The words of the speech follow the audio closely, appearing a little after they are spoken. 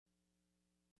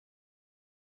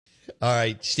All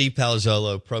right, Steve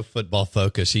Palazzolo, Pro Football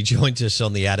Focus. He joins us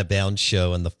on the Out of Bounds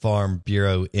show and the Farm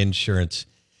Bureau Insurance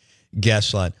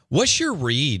guest line. What's your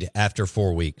read after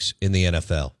 4 weeks in the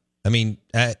NFL? I mean,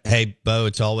 hey, Bo,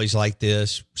 it's always like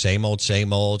this. Same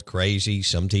old, crazy.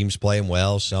 Some teams playing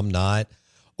well, some not.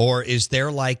 Or is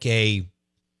there like a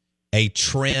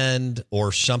trend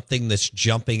or something that's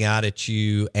jumping out at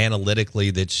you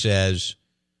analytically that says,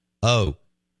 oh,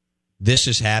 this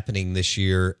is happening this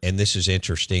year and this is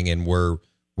interesting and we're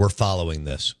following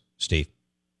this, Steve?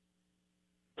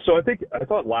 So I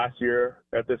thought last year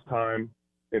at this time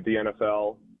at the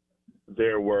NFL,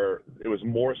 it was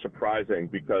more surprising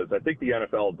because I think the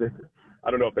NFL I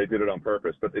don't know if they did it on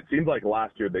purpose, but it seemed like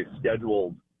last year they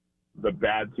scheduled the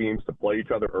bad teams to play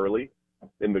each other early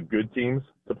and the good teams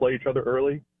to play each other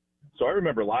early. So I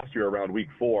remember last year around week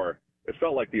 4, it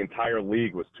felt like the entire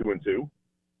league was 2-2,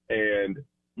 and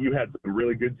you had some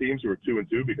really good teams who were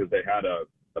 2-2 because they had a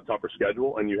tougher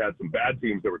schedule, and you had some bad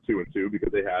teams that were 2-2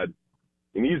 because they had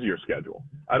an easier schedule.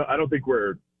 I don't think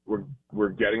we're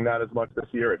getting that as much this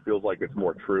year. It feels like it's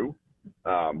more true.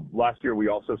 Last year we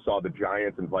also saw the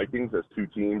Giants and Vikings as two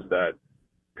teams that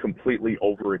completely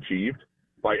overachieved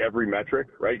by every metric,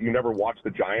 right? You never watched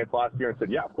the Giants last year and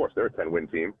said, yeah, of course, they're a 10-win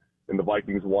team. And the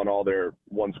Vikings won all their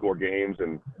one-score games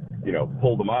and,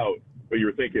 pulled them out. But you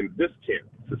were thinking, this can't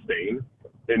sustain.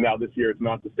 And now this year it's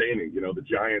not sustaining. The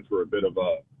Giants were a bit of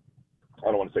a, I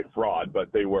don't want to say fraud,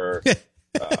 but they were,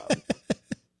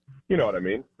 you know what I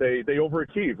mean? They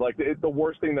overachieved. Like the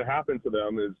worst thing that happened to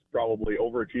them is probably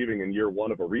overachieving in year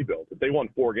one of a rebuild. If they won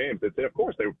 4 games, they'd say, of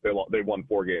course they won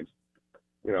 4 games.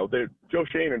 Joe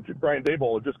Shane and Brian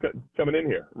Daboll are just coming in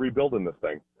here, rebuilding this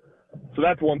thing. So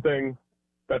that's one thing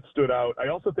that stood out. I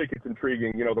also think it's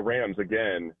intriguing, the Rams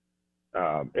again,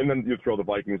 and then you throw the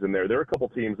Vikings in there. There are a couple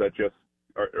teams that just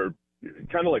are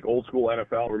kind of like old school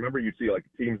NFL. Remember, you'd see like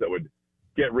teams that would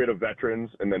get rid of veterans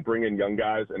and then bring in young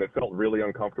guys, and it felt really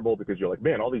uncomfortable because you're like,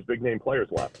 man, all these big name players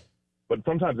left. But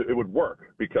sometimes it would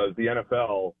work because the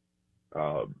NFL,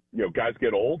 guys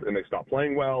get old and they stop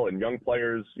playing well, and young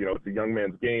players, it's a young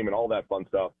man's game and all that fun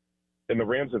stuff. And the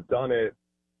Rams have done it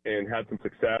and had some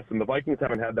success, and the Vikings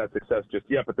haven't had that success just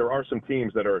yet, but there are some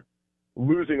teams that are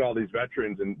losing all these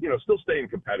veterans and, still staying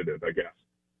competitive, I guess,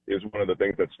 is one of the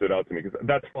things that stood out to me, because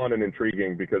that's fun and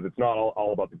intriguing because it's not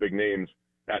all about the big names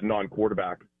at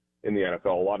non-quarterback in the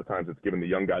NFL. A lot of times it's giving the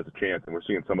young guys a chance, and we're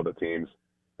seeing some of the teams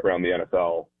around the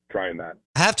NFL trying that.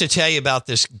 I have to tell you about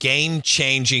this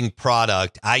game-changing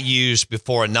product I use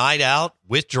before a night out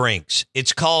with drinks.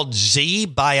 It's called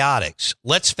Z-Biotics.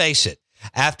 Let's face it,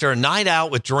 after a night out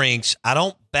with drinks, I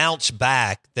don't bounce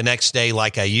back the next day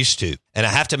like I used to, and I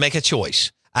have to make a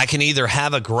choice. I can either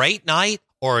have a great night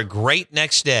or a great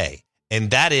next day,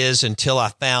 and that is until I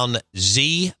found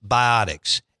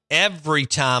Z-Biotics. Every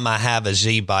time I have a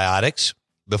Z-Biotics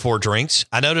before drinks,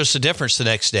 I notice a difference the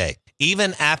next day.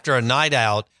 Even after a night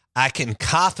out, I can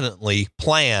confidently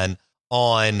plan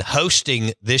on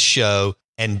hosting this show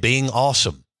and being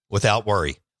awesome without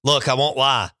worry. Look, I won't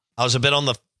lie. I was a bit on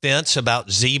the fence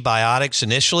about Z-Biotics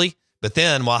initially, but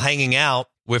then while hanging out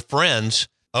with friends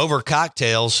over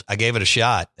cocktails, I gave it a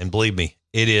shot. And believe me,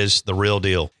 it is the real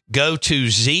deal. Go to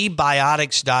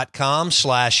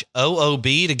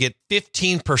zbiotics.com/OOB to get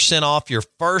 15% off your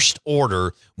first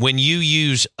order when you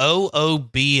use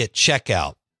OOB at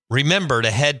checkout. Remember to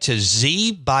head to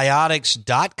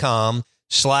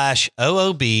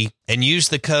zbiotics.com/OOB and use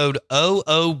the code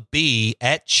OOB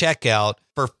at checkout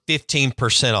for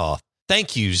 15% off.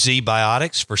 Thank you,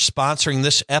 Z-Biotics, for sponsoring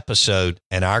this episode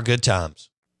and our good times.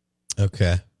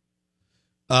 Okay.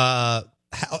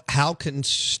 How can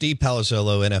Steve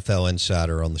Palazzolo, NFL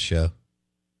insider on the show,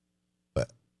 but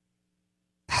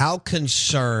how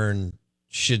concerned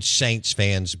should Saints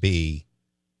fans be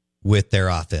with their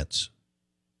offense?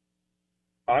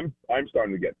 I'm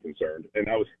starting to get concerned, and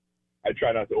I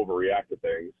try not to overreact to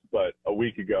things, but a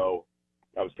week ago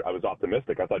I was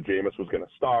optimistic. I thought Jameis was going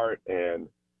to start, and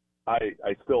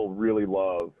I still really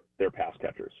love their pass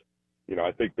catchers.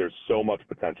 I think there's so much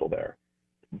potential there,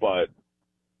 but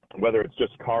whether it's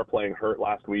just Carr playing hurt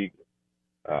last week,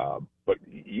 but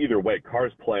either way,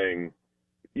 Carr's playing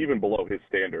even below his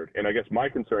standard. And I guess my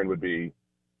concern would be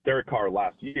Derek Carr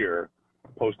last year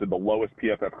posted the lowest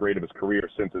PFF grade of his career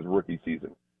since his rookie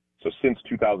season. So since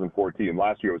 2014,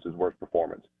 last year was his worst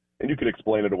performance. And you could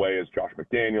explain it away as Josh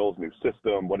McDaniels, new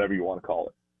system, whatever you want to call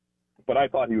it. But I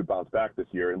thought he would bounce back this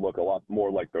year and look a lot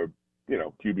more like the,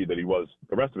 QB that he was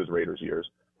the rest of his Raiders years,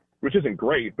 which isn't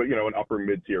great, but, an upper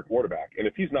mid-tier quarterback. And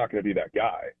if he's not going to be that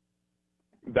guy,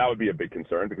 that would be a big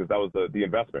concern because that was the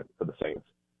investment for the Saints.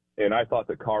 And I thought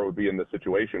that Carr would be in the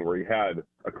situation where he had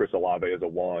a Chris Olave as a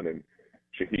 1 and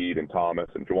Shaheed and Thomas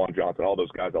and Juwan Johnson, all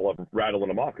those guys. I love rattling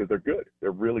them off because they're good.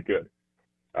 They're really good.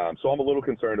 So I'm a little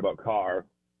concerned about Carr.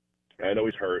 I know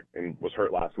he's hurt and was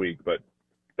hurt last week, but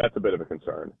that's a bit of a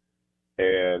concern.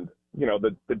 And, you know,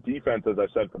 the defense, as I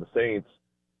said, for the Saints,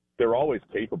 they're always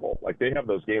capable. Like, they have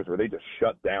those games where they just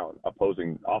shut down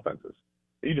opposing offenses.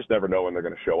 You just never know when they're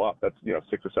going to show up. That's,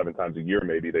 6 or 7 times a year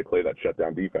maybe they play that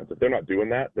shutdown defense. If they're not doing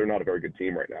that, they're not a very good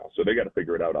team right now. So they got to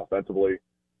figure it out offensively.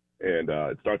 And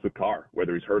it starts with Carr.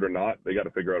 Whether he's hurt or not, they got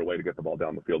to figure out a way to get the ball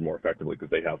down the field more effectively because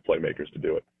they have playmakers to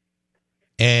do it.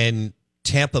 And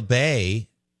Tampa Bay,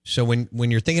 so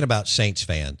when you're thinking about Saints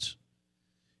fans,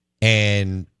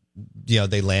 and,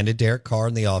 they landed Derek Carr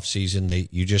in the offseason,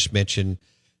 you just mentioned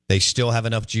they still have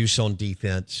enough juice on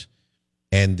defense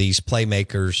and these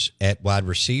playmakers at wide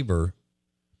receiver,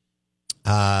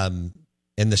 and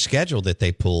the schedule that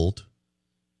they pulled.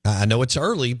 I know it's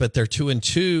early, but they're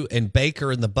 2-2, and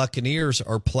Baker and the Buccaneers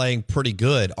are playing pretty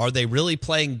good. Are they really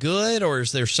playing good, or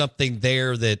is there something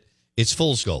there that it's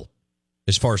fool's gold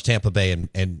as far as Tampa Bay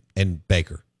and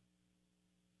Baker?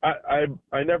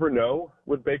 I never know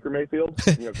with Baker Mayfield,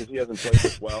 because he hasn't played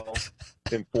this well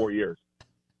in 4 years.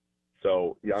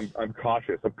 So yeah, I'm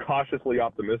cautious. I'm cautiously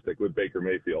optimistic with Baker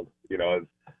Mayfield.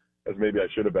 As maybe I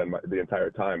should have been the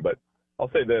entire time. But I'll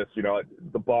say this,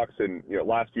 the Bucs and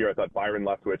last year I thought Byron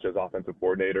Leftwich as offensive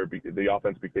coordinator, the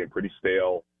offense became pretty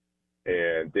stale,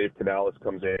 and Dave Canales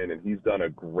comes in and he's done a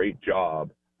great job.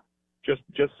 Just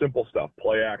simple stuff,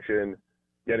 play action,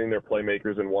 getting their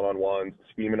playmakers in one-on-ones,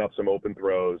 scheming up some open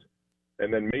throws.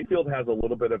 And then Mayfield has a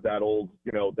little bit of that old,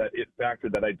 that it factor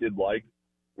that I did like,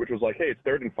 which was like, hey, it's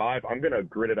 3rd and 5. I'm going to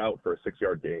grit it out for a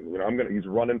 6-yard gain. He's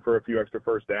running for a few extra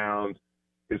first downs.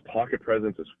 His pocket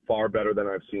presence is far better than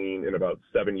I've seen in about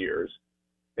 7 years.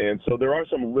 And so there are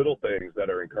some little things that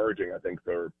are encouraging, I think,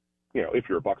 for, if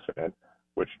you're a Bucs fan,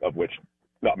 which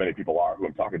not many people are who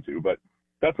I'm talking to, but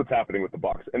that's what's happening with the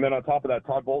Bucs. And then on top of that,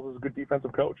 Todd Bowles is a good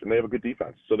defensive coach, and they have a good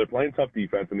defense. So they're playing tough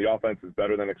defense, and the offense is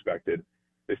better than expected.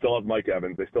 They still have Mike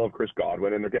Evans. They still have Chris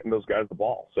Godwin, and they're getting those guys the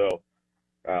ball. So,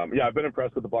 I've been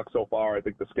impressed with the Bucs so far. I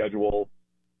think the schedule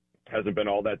hasn't been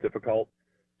all that difficult.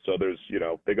 So there's,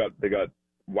 they got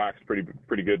waxed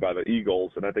pretty good by the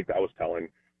Eagles, and I think that was telling.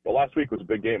 But last week was a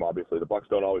big game, obviously. The Bucs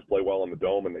don't always play well in the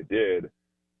Dome, and they did.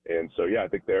 And so, I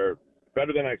think they're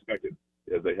better than I expected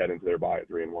as they head into their bye at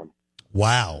 3-1.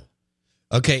 Wow.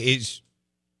 Okay,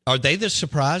 are they the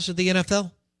surprise of the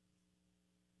NFL?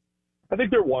 I think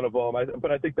they're one of them,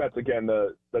 but I think that's, again,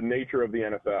 the nature of the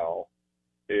NFL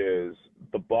is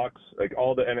the Bucs, like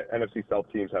all the NFC South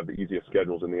teams have the easiest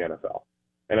schedules in the NFL.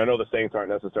 And I know the Saints aren't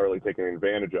necessarily taking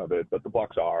advantage of it, but the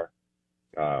Bucs are.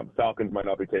 Falcons might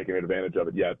not be taking advantage of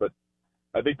it yet, but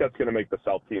I think that's going to make the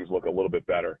South teams look a little bit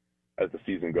better as the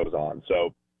season goes on.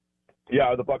 So,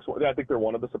 the Bucs, I think they're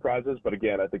one of the surprises, but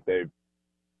again, I think they've,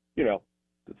 it's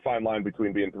a fine line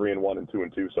between being 3-1 and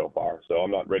 2-2 so far. So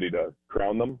I'm not ready to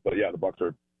crown them, but the Bucs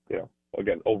are,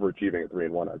 again, overachieving at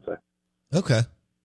 3-1, I'd say. Okay.